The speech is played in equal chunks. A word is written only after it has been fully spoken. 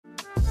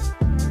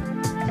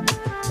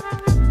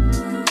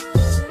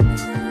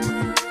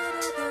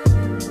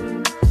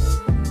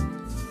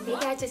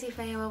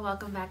Hello,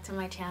 welcome back to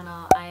my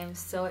channel. I am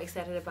so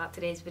excited about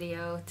today's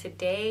video.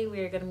 Today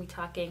we are going to be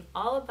talking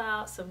all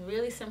about some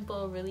really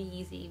simple, really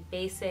easy,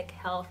 basic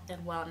health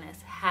and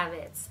wellness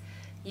habits.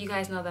 You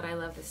guys know that I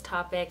love this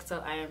topic,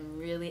 so I am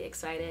really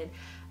excited.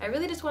 I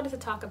really just wanted to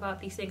talk about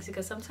these things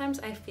because sometimes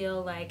I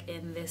feel like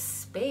in this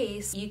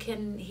space you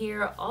can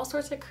hear all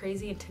sorts of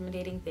crazy,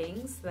 intimidating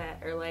things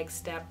that are like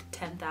step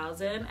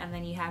 10,000, and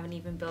then you haven't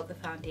even built the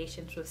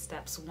foundations with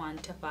steps 1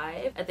 to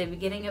 5. At the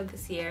beginning of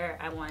this year,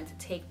 I wanted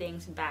to take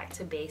things back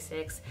to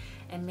basics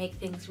and make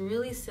things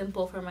really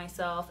simple for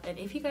myself. And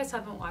if you guys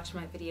haven't watched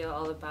my video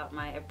all about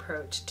my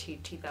approach to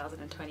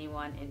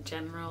 2021 in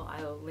general,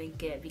 I will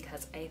link it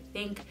because I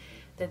think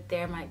that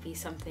there might be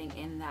something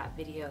in that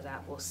video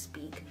that will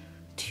speak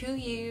to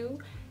you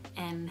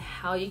and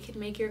how you can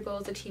make your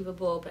goals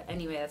achievable. But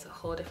anyway, that's a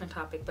whole different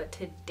topic. But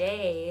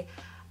today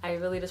I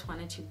really just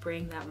wanted to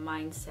bring that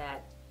mindset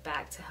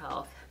back to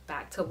health,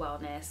 back to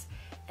wellness,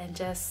 and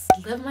just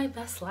live my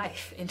best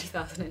life in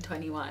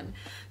 2021.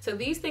 So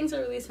these things are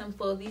really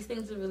simple, these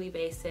things are really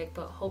basic,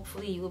 but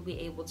hopefully you will be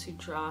able to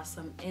draw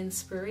some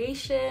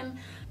inspiration.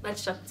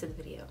 Let's jump into the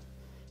video.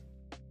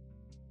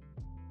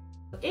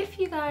 If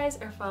you guys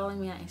are following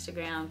me on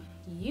Instagram,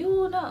 you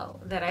will know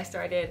that I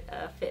started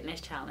a fitness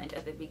challenge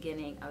at the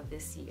beginning of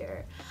this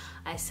year.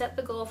 I set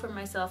the goal for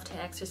myself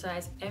to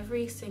exercise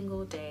every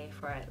single day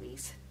for at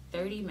least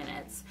 30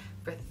 minutes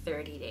for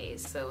 30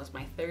 days. So it was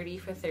my 30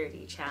 for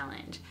 30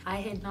 challenge. I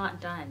had not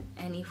done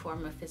any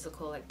form of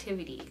physical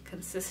activity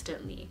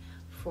consistently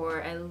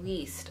for at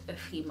least a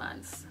few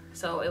months.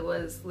 So it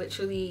was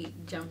literally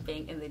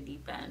jumping in the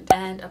deep end.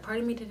 And a part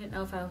of me didn't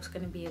know if I was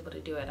gonna be able to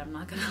do it. I'm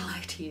not gonna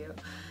lie to you.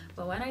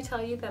 But when I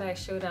tell you that I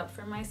showed up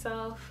for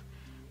myself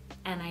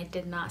and I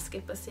did not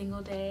skip a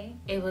single day,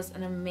 it was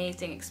an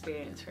amazing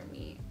experience for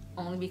me,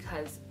 only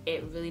because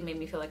it really made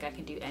me feel like I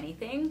can do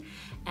anything.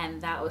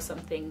 And that was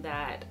something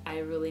that I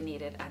really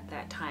needed at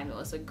that time. It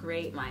was a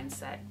great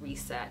mindset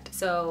reset.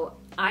 So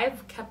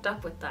I've kept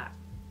up with that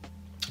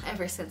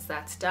ever since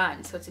that's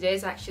done. So today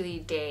is actually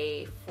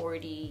day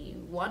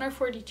 41 or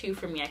 42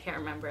 for me. I can't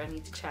remember, I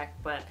need to check,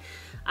 but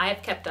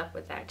I've kept up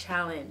with that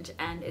challenge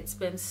and it's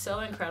been so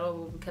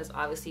incredible because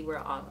obviously we're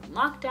all in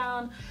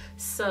lockdown.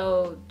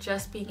 So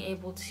just being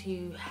able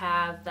to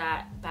have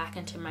that back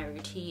into my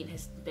routine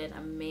has been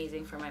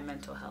amazing for my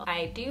mental health.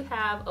 I do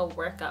have a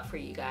workout for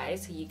you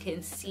guys so you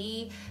can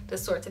see the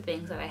sorts of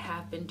things that I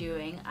have been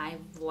doing. I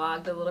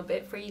vlogged a little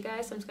bit for you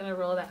guys, so I'm just gonna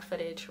roll that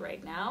footage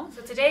right now.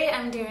 So today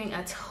I'm doing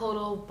a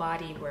total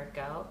body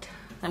workout.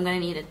 I'm gonna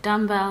need a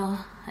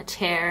dumbbell, a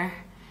chair,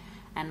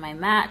 and my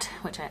mat,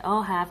 which I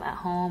all have at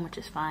home, which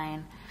is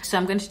fine. So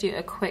I'm going to do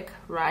a quick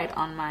ride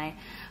on my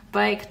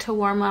bike to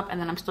warm up, and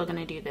then I'm still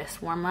gonna do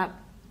this warm up.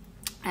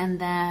 And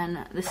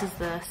then this is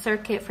the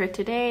circuit for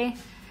today.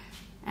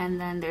 And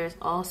then there's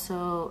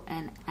also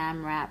an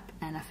AMRAP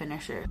and a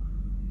finisher.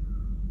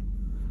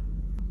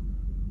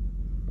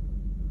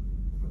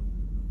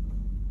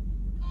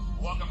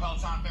 Welcome,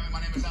 Peloton family.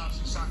 My name is Alex.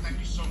 Thank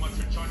you so much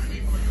for joining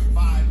me for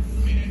your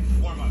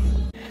 5-minute warm-up.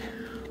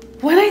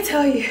 When I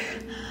tell you,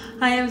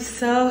 I am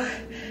so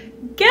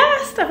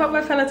gassed about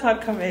my Peloton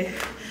coming.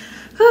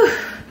 Whew.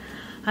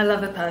 I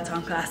love the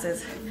Peloton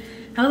classes.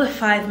 That was a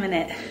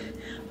 5-minute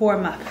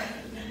warm-up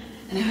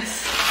and it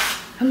was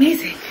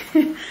amazing.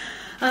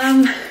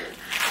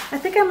 I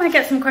think I might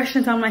get some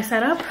questions on my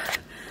setup.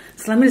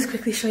 So let me just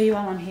quickly show you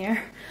all on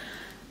here.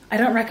 I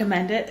don't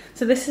recommend it.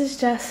 So this is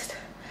just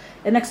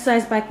an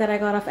exercise bike that I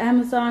got off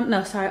Amazon.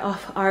 No, sorry,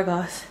 off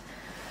Argos.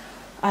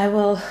 I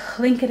will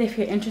link it if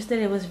you're interested.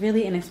 It was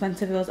really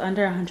inexpensive. It was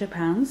under 100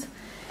 pounds.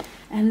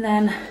 And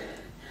then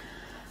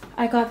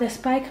I got this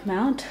bike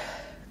mount.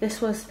 This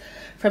was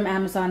from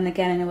Amazon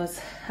again, and it was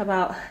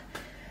about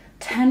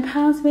 10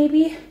 pounds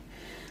maybe.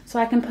 So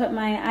I can put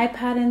my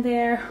iPad in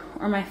there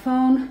or my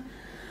phone.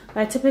 But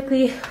I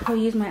typically will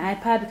use my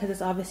iPad because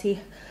it's obviously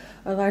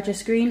a larger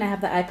screen. I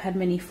have the iPad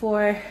mini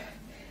 4.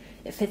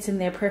 It fits in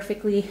there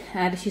perfectly.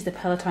 And I just use the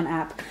Peloton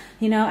app.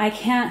 You know, I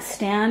can't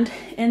stand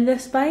in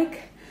this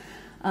bike.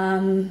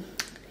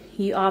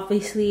 You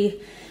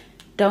obviously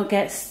don't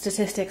get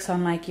statistics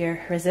on like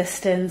your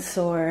resistance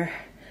or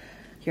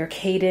your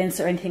cadence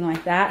or anything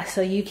like that.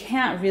 So you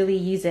can't really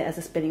use it as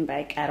a spinning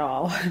bike at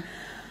all.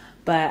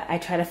 But I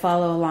try to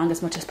follow along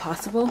as much as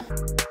possible.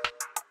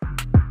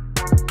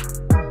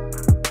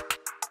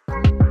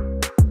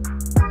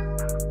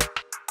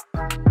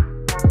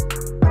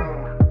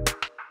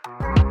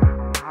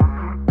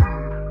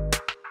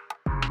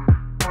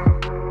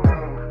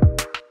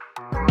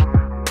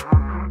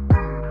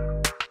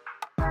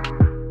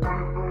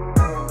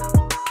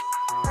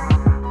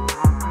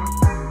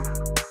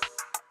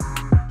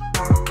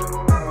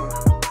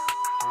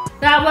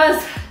 That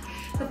was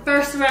the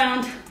first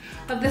round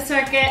of the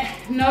circuit,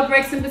 no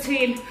breaks in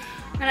between.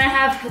 And I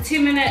have a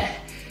 2-minute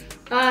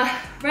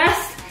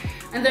rest,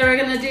 and then we're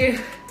gonna do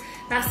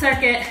that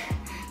circuit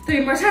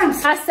 3 more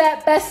times. Last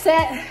set, best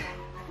set.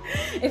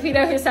 If you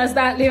know who says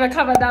that, leave a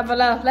comment down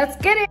below. Let's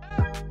get it.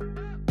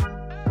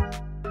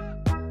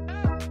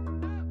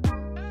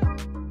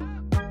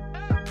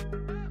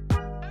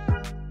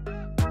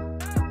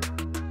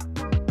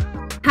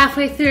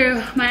 halfway through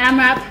my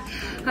AMRAP.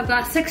 I've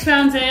got 6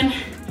 rounds in.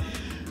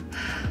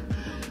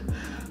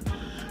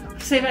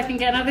 See if I can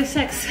get another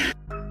 6.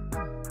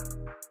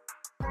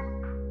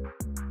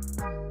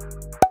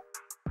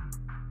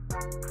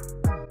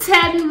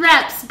 Ten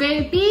reps,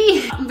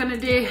 baby. I'm gonna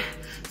do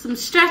some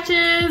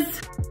stretches.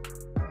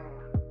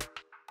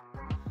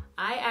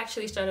 I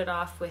actually started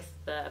off with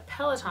the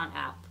Peloton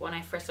app when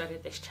I first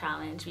started this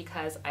challenge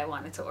because I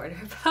wanted to order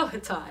a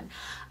Peloton.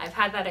 I've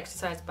had that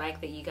exercise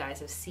bike that you guys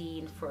have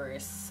seen for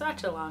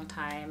such a long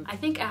time. I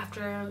think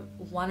after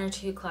 1 or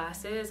 2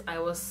 classes, I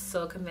was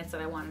so convinced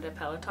that I wanted a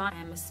Peloton.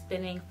 I'm a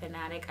spinning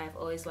fanatic. I've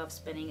always loved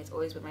spinning. It's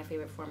always been my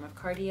favorite form of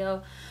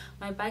cardio.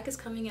 My bike is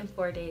coming in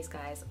 4 days,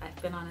 guys.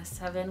 I've been on a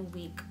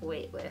 7-week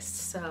wait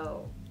list,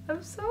 so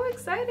I'm so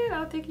excited. I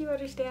don't think you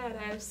understand.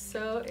 I'm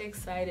so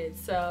excited.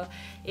 So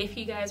if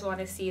you guys want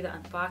to see the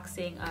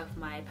unboxing of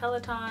my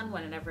Peloton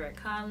whenever it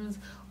comes,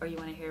 or you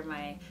want to hear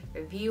my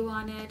review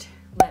on it,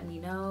 let me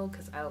know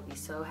because I will be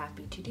so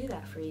happy to do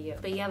that for you.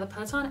 But yeah, the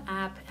Peloton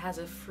app has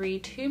a free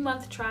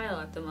 2-month trial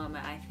at the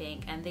moment, I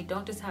think, and they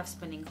don't just have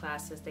spinning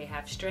classes, they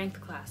have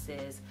strength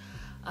classes,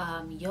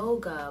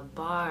 yoga,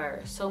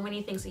 bar, so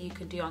many things that you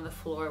can do on the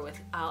floor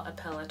without a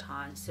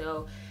Peloton.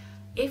 So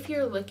if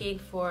you're looking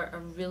for a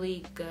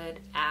really good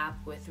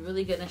app with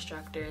really good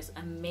instructors,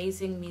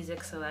 amazing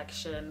music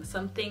selection,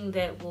 something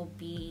that will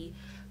be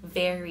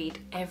varied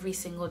every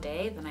single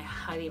day, then I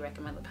highly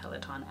recommend the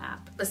Peloton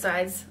app.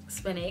 Besides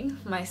spinning,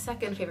 my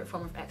second favorite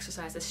form of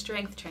exercise is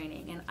strength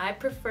training, and I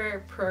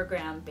prefer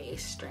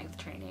program-based strength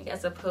training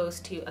as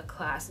opposed to a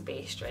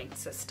class-based strength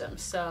system.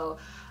 So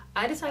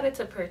I decided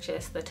to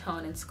purchase the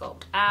Tone and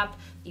Sculpt app.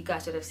 You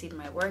guys should have seen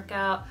my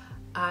workout.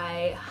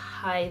 I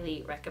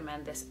highly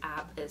recommend this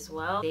app as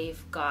well.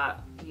 They've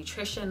got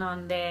nutrition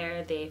on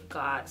there. They've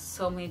got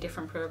so many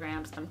different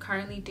programs. I'm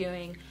currently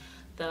doing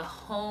the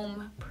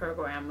home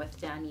program with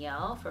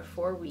Danielle for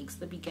 4 weeks,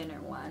 the beginner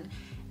one,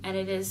 and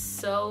it is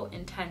so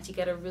intense. You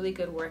get a really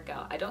good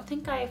workout. I don't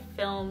think I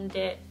filmed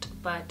it,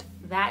 but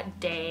that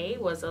day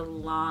was a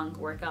long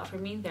workout for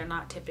me. They're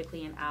not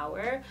typically an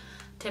hour.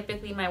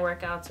 Typically my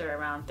workouts are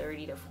around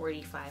 30 to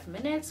 45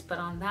 minutes, but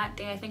on that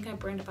day I think I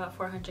burned about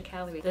 400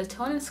 calories. The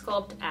Tone and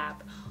Sculpt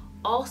app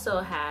also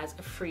has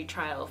a free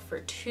trial for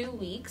 2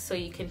 weeks, so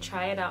you can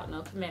try it out,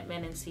 no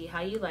commitment, and see how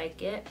you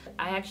like it.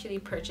 I actually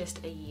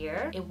purchased a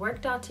year. It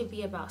worked out to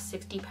be about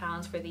 60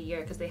 pounds for the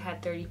year because they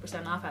had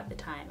 30% off at the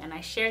time, and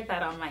I shared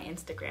that on my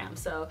Instagram.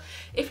 So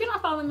if you're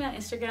not following me on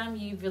Instagram,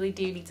 you really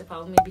do need to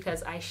follow me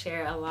because I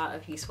share a lot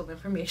of useful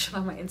information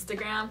on my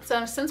Instagram.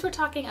 So since we're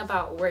talking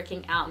about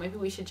working out, maybe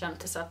we should jump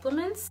to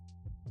supplements.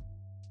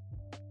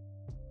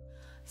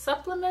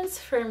 Supplements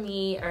for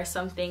me are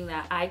something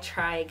that I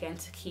try again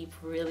to keep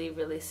really,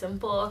 really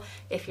simple.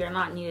 If you're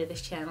not new to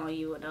this channel,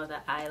 you will know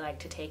that I like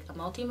to take a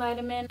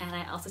multivitamin, and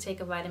I also take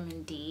a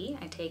vitamin D.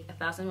 I take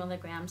 1,000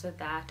 milligrams of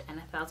that and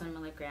 1,000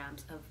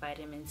 milligrams of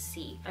vitamin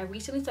C. I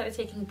recently started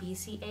taking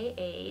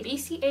BCAAs.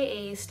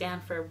 BCAAs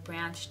stand for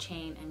branched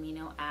chain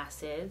amino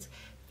acids.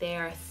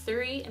 There are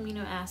 3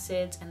 amino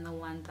acids in the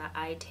one that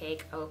I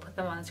take. I will put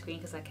them on the screen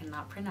because I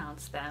cannot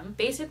pronounce them.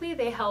 Basically,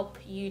 they help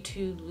you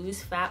to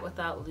lose fat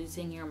without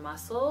losing your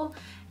muscle.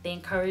 They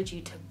encourage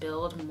you to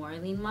build more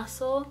lean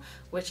muscle,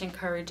 which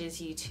encourages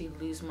you to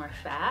lose more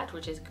fat,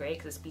 which is great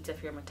because it speeds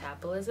up your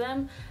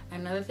metabolism.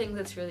 Another thing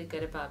that's really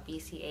good about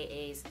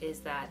BCAAs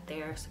is that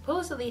they are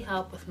supposedly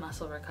help with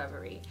muscle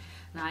recovery.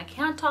 Now, I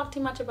can't talk too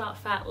much about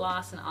fat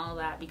loss and all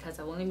that because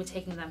I've only been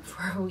taking them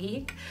for a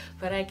week,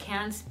 but I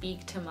can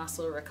speak to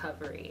muscle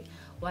recovery.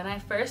 When I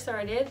first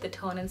started the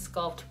Tone and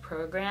Sculpt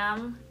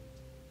program,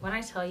 when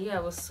I tell you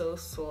I was so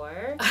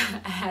sore,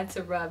 I had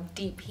to rub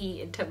deep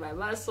heat into my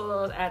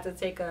muscles. I had to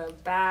take a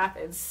bath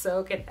and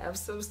soak in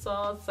Epsom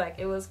salts. Like,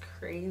 it was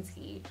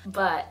crazy.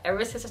 But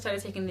ever since I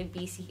started taking the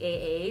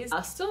BCAAs,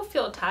 I'll still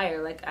feel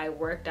tired. Like, I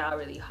worked out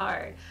really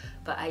hard,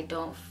 but I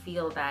don't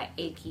feel that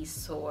achy,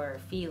 sore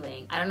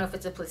feeling. I don't know if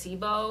it's a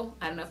placebo.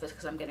 I don't know if it's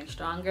because I'm getting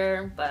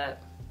stronger,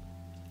 but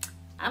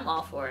I'm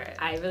all for it.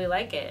 I really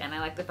like it, and I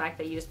like the fact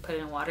that you just put it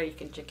in water, you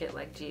can drink it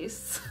like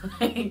juice.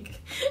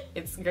 Like,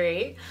 it's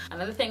great.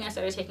 Another thing I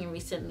started taking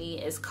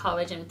recently is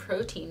collagen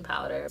protein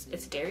powder.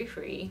 It's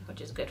dairy-free, which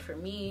is good for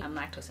me. I'm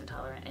lactose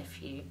intolerant,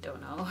 if you don't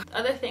know. The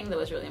other thing that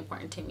was really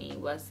important to me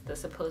was the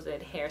supposed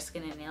hair,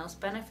 skin, and nails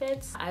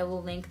benefits. I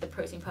will link the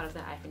protein powder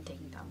that I've been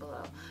taking down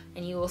below,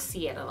 and you will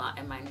see it a lot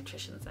in my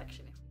nutrition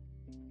section.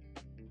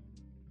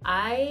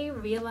 I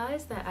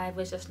realized that I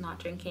was just not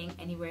drinking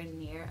anywhere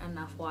near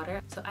enough water,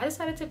 so I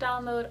decided to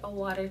download a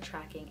water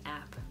tracking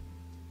app.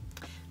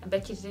 I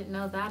bet you didn't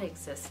know that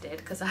existed,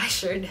 because I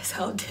sure as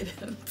hell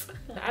didn't.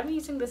 I'm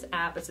using this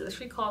app. It's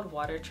literally called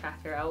Water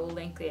Tracker. I will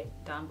link it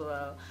down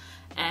below.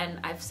 And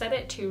I've set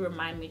it to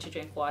remind me to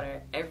drink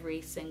water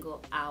every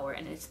single hour,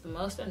 and it's the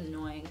most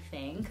annoying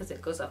thing because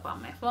it goes up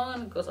on my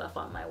phone, it goes up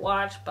on my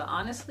watch, but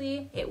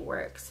honestly, it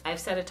works. I've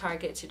set a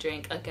target to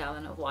drink 1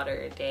 gallon of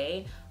water a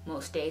day,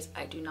 Most days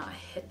I do not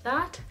hit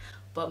that,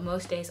 but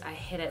most days I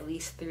hit at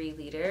least 3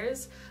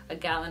 liters. A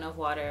gallon of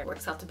water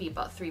works out to be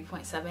about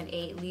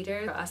 3.78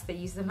 liters for us that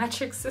use the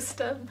metric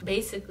system.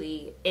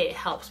 Basically, it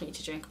helps me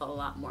to drink a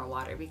lot more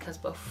water, because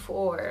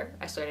before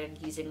I started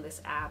using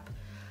this app,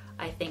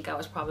 I think I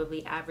was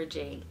probably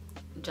averaging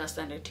just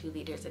under 2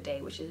 liters a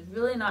day, which is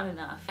really not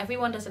enough.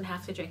 Everyone doesn't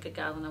have to drink a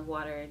gallon of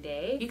water a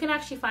day. You can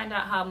actually find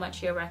out how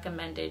much you're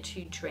recommended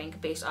to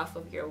drink based off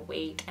of your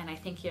weight and I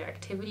think your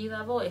activity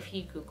level. If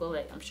you Google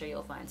it, I'm sure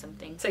you'll find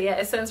something. So yeah,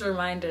 it sends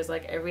reminders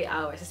like every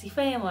hour. It says,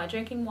 Ifeoma,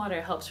 drinking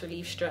water helps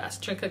relieve stress.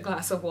 Drink a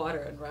glass of water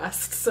and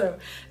rest. So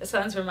it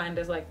sends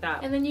reminders like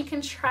that. And then you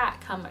can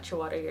track how much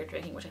water you're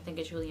drinking, which I think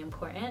is really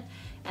important.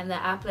 And the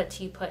app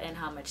lets you put in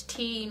how much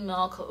tea,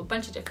 milk, a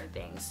bunch of different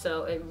things.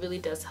 So it really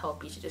does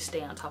help you to just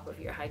stay on top of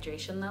your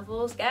hydration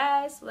levels.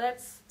 Guys,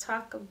 let's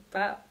talk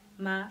about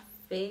my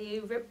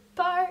favorite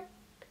part,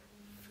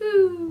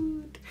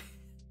 food.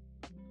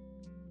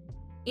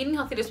 Eating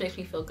healthy just makes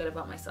me feel good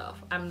about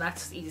myself.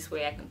 That's the easiest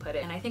way I can put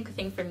it. And I think the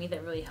thing for me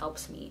that really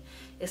helps me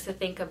is to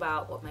think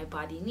about what my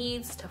body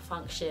needs to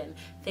function.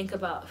 Think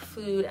about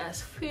food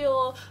as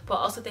fuel, but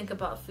also think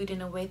about food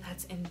in a way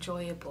that's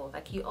enjoyable.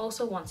 Like, you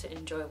also want to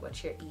enjoy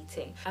what you're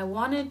eating. I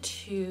wanted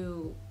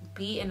to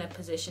be in a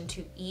position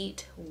to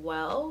eat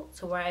well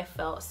to where I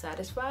felt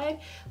satisfied,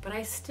 but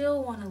I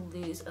still want to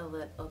lose a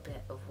little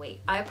bit of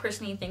weight. I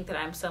personally think that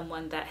I'm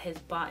someone that has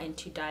bought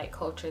into diet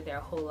culture their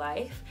whole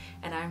life,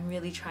 and I'm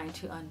really trying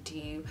to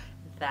undo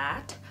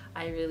that.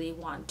 I really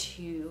want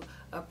to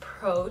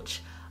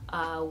approach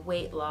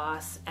weight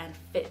loss and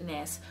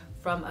fitness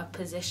from a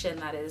position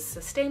that is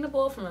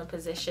sustainable, from a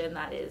position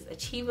that is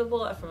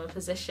achievable, and from a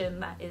position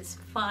that is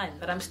fun.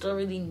 But I'm still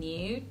really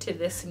new to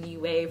this new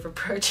way of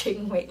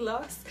approaching weight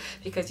loss,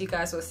 because you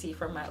guys will see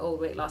from my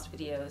old weight loss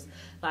videos,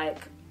 like,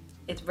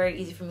 it's very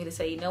easy for me to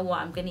say, you know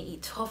what, I'm gonna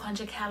eat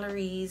 1,200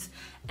 calories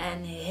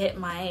and hit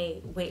my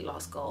weight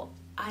loss goal.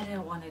 I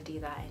didn't want to do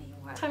that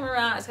anymore. This time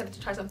around, I decided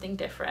to try something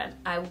different.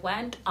 I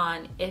went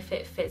on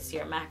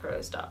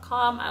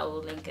ifitfitsyourmacros.com. I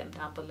will link it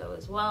down below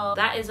as well.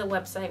 That is a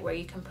website where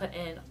you can put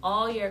in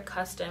all your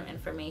custom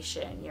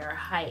information, your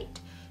height,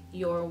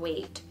 your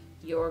weight,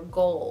 your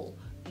goal,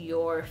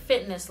 your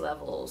fitness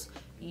levels,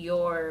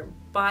 your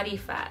body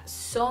fat,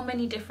 so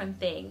many different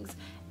things,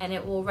 and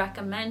it will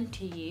recommend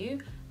to you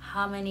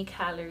how many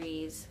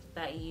calories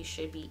that you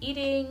should be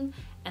eating,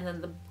 and then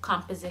the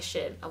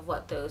composition of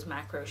what those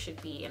macros should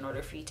be in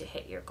order for you to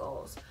hit your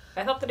goals.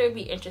 I thought that it would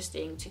be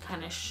interesting to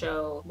kind of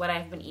show what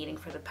I've been eating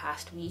for the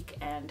past week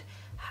and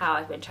how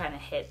I've been trying to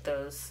hit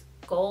those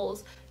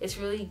goals. It's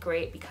really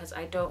great because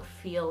I don't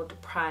feel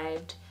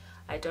deprived.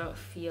 I don't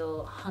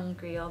feel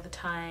hungry all the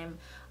time.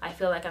 I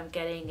feel like I'm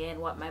getting in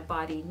what my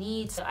body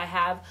needs. So I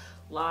have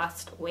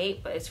lost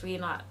weight, but it's really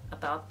not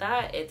about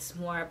that. It's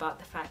more about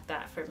the fact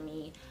that for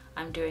me,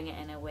 I'm doing it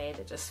in a way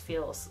that just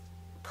feels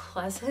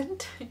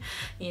pleasant,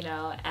 you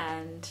know,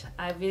 and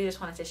I really just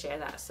wanted to share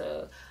that.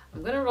 So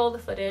I'm gonna roll the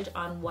footage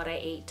on what I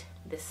ate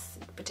this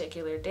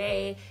particular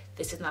day.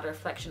 This is not a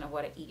reflection of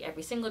what I eat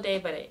every single day,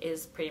 but it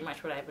is pretty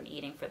much what I've been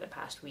eating for the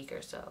past week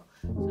or so.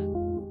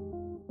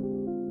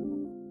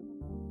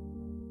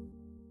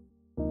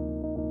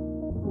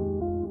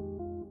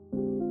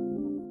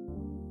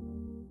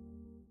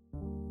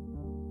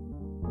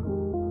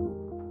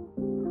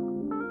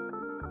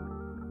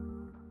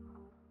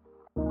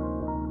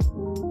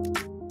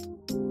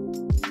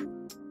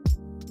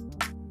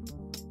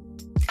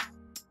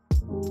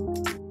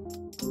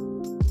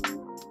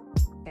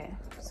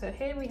 So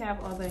here we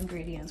have all the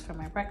ingredients for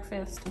my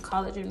breakfast.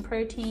 Collagen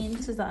protein.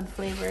 This is the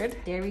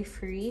unflavored,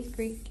 dairy-free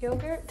Greek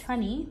yogurt,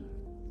 honey,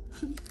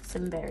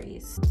 some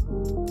berries.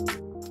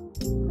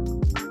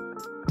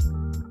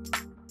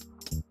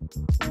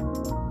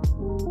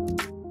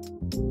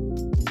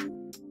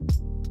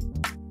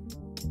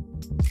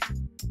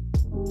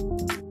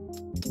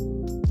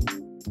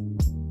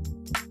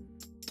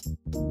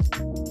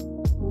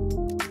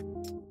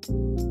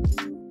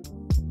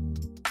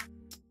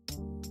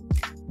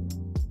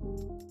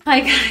 Hi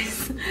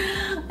guys,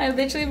 I've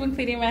literally been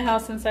cleaning my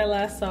house since I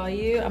last saw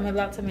you. I'm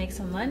about to make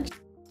some lunch.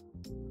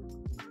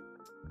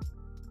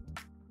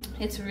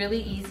 It's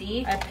really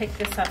easy. I picked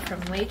this up from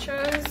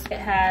Waitrose. It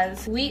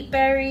has wheat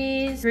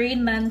berries,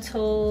 green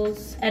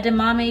lentils,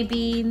 edamame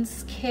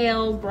beans,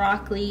 kale,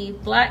 broccoli,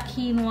 black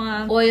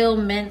quinoa, oil,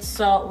 mint,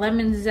 salt,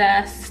 lemon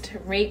zest,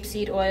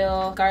 rapeseed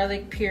oil,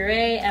 garlic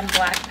puree, and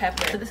black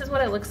pepper. So this is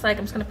what it looks like.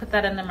 I'm just gonna put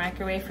that in the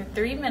microwave for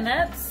 3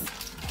 minutes.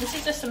 This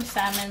is just some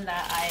salmon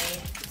that I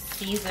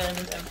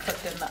seasoned and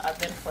cooked in the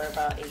oven for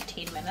about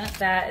 18 minutes.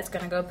 That is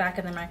gonna go back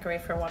in the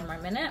microwave for 1 more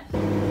minute.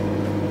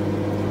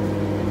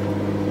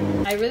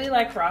 I really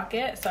like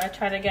rocket, so I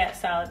try to get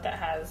salad that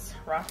has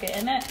rocket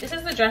in it. This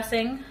is the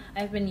dressing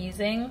I've been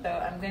using. So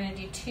I'm gonna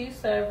do 2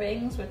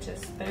 servings, which is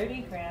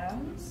 30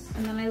 grams.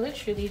 And then I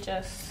literally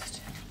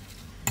just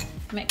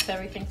mix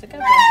everything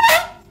together.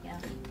 Yeah.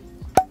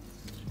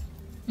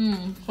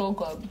 So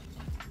good.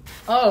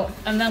 Oh,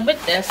 and then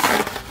with this,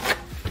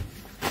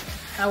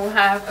 I will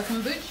have a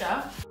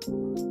kombucha.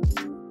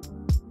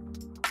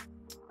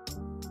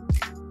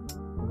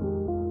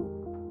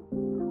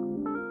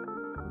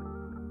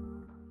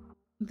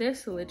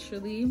 This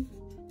literally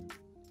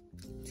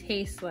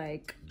tastes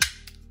like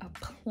a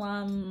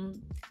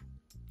plum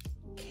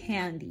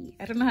candy.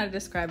 I don't know how to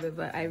describe it,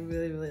 but I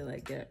really, really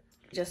like it.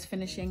 Just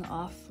finishing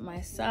off my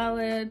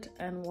salad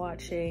and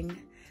watching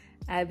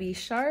Abby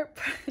Sharp.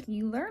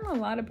 You learn a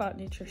lot about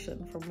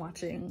nutrition from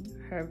watching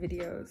her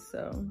videos,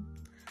 so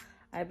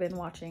I've been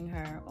watching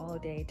her all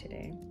day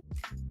today.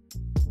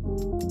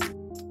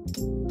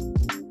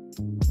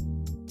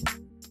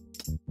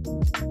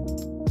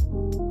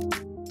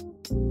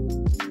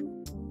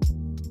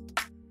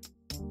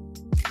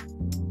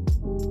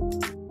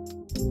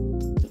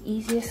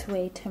 Easiest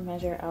way to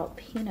measure out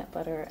peanut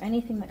butter,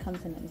 anything that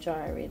comes in a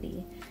jar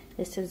really,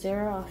 is to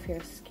zero off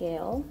your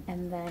scale,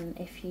 and then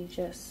if you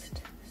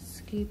just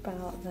scoop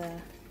out the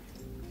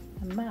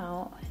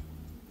amount,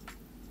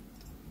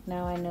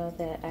 now I know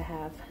that I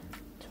have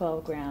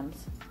 12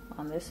 grams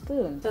on this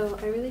spoon. So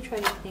I really try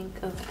to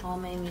think of all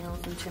my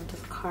meals in terms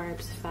of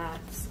carbs,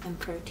 fats, and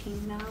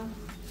protein now.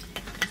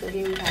 So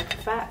here we have the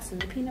fats in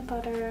the peanut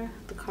butter,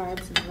 the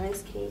carbs in the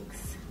rice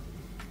cakes,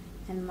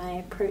 and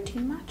my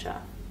protein matcha.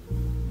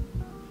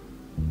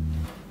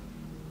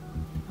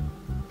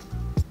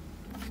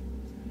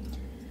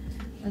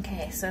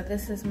 Okay, so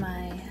this is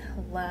my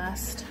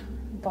last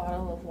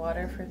bottle of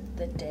water for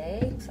the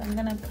day. So I'm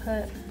gonna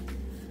put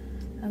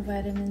a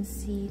vitamin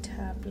C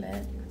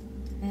tablet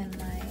in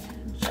my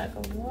jug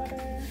of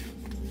water.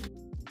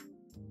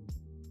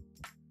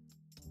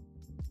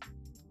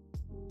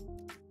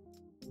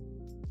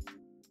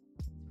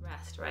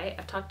 Rest, right?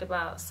 I've talked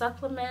about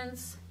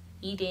supplements,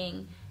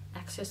 eating,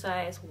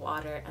 exercise,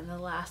 water, and the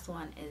last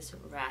one is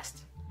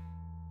rest.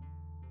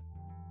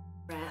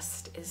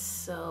 Rest is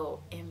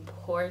so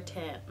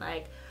important.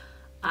 Like,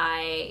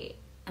 I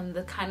am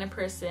the kind of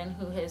person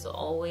who has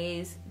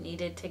always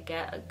needed to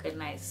get a good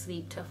night's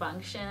sleep to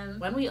function.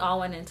 When we all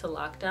went into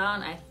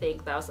lockdown, I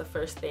think that was the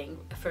first thing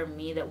for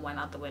me that went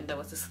out the window,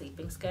 was the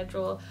sleeping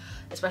schedule.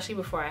 Especially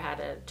before I had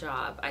a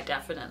job, I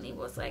definitely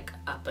was like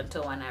up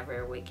until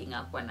whenever, waking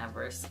up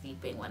whenever,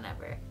 sleeping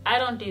whenever. I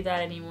don't do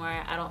that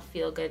anymore. I don't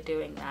feel good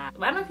doing that.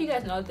 I don't know if you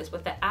guys know this,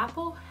 but the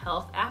Apple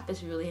Health app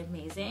is really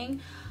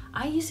amazing.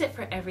 I use it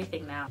for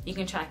everything now. You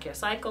can track your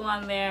cycle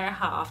on there,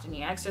 how often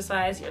you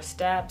exercise, your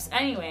steps.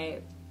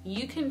 Anyway,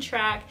 you can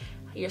track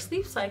your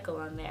sleep cycle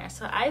on there.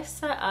 So I've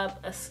set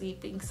up a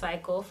sleeping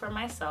cycle for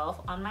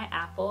myself on my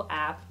Apple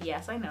app.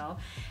 Yes, I know.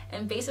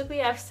 And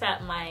basically I've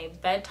set my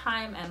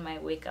bedtime and my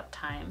wake up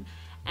time.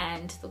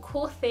 And the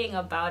cool thing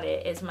about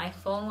it is my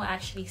phone will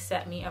actually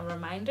set me a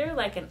reminder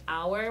like an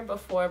hour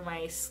before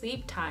my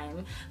sleep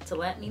time to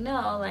let me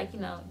know, like,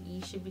 you know,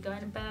 you should be going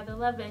to bed at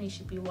 11, you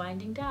should be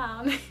winding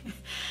down.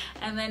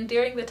 And then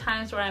during the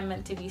times where I'm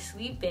meant to be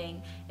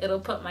sleeping, it'll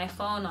put my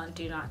phone on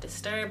do not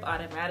disturb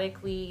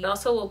automatically. It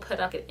also will put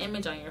up an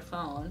image on your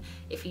phone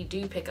if you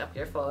do pick up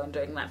your phone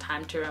during that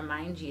time to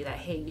remind you that,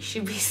 hey, you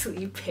should be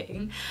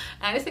sleeping.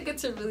 And I think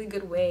it's a really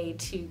good way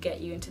to get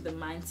you into the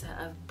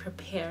mindset of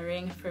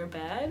preparing for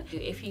bed.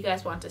 If you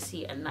guys want to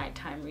see a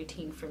nighttime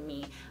routine from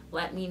me,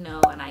 let me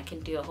know and I can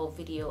do a whole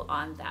video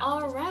on that.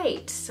 All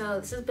right, so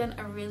this has been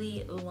a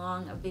really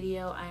long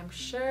video, I'm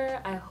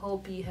sure. I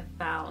hope you have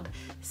found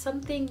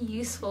something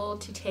useful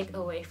to take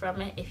away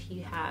from it. If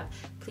you have,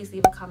 please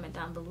leave a comment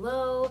down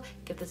below,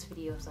 give this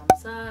video a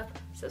thumbs up,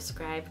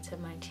 subscribe to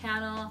my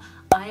channel.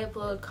 I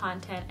upload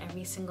content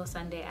every single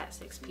Sunday at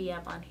 6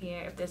 p.m. on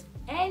here. If there's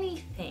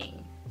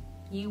anything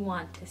you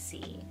want to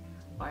see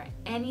or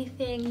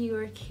anything you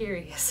are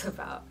curious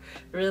about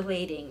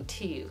relating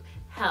to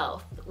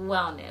health,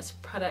 wellness,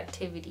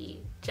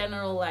 productivity,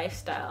 general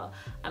lifestyle,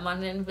 I'm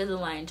on an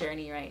Invisalign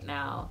journey right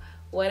now.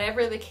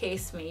 Whatever the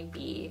case may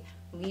be,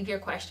 leave your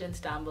questions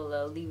down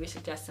below, leave your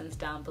suggestions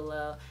down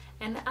below,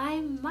 and I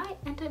might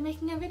end up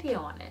making a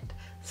video on it.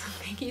 So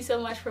thank you so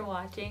much for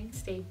watching.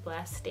 Stay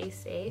blessed, stay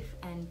safe,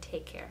 and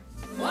take care.